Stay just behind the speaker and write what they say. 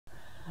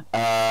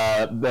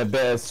A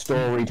bit of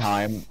story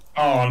time.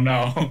 Oh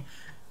no.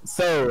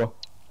 So,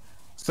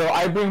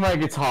 I bring my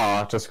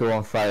guitar to school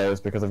on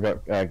Fridays because I've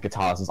got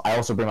guitar lessons. I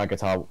also bring my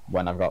guitar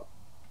when I've got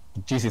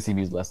GCSE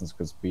music lessons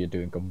because we are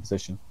doing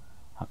composition.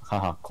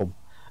 Haha, cool.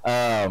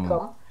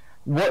 Cool.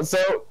 What? So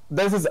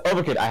there's this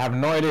other kid. I have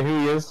no idea who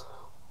he is.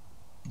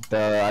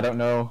 I don't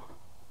know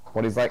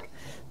what he's like,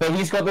 but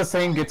he's got the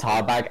same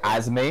guitar bag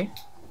as me.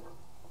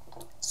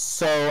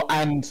 So,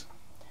 and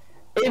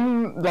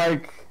in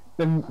like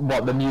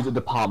the music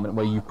department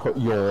where you put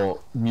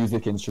your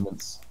music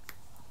instruments,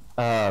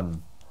 there's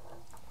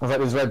like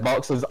these red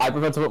boxes. I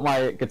prefer to put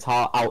my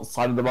guitar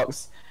outside of the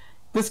box.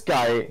 This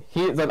guy,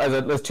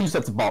 there's two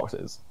sets of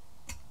boxes,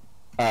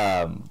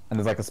 and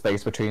there's like a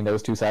space between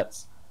those two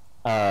sets.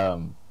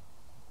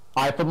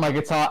 I put my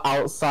guitar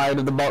outside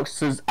of the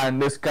boxes, and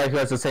this guy who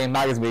has the same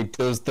bag as me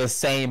does the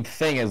same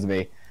thing as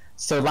me.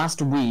 So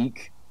last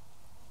week,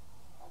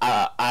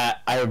 I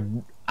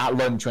at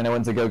lunch when I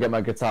went to go get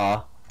my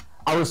guitar,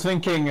 I was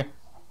thinking,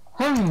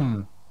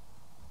 the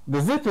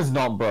zip is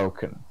not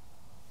broken.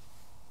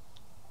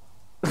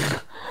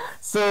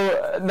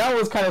 So that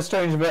was kind of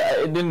strange, but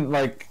it didn't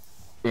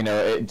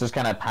it just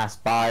kind of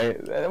passed by.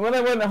 When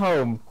I went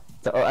home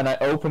and I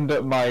opened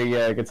up my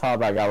guitar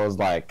bag, I was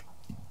like,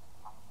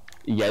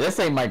 yeah, this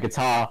ain't my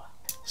guitar.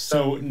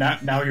 So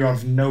now you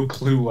have no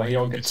clue where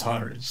your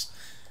guitar is.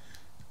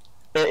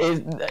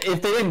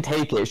 If they didn't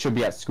take it, it should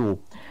be at school.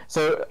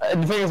 So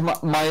the thing is,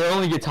 my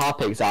only guitar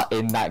picks are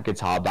in that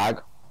guitar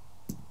bag.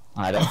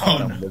 I don't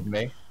have them with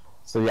me.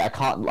 So yeah,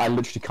 I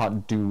literally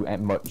can't do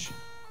much.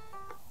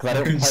 Because I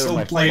don't You can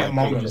still play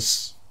Among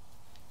Us.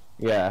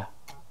 Yeah.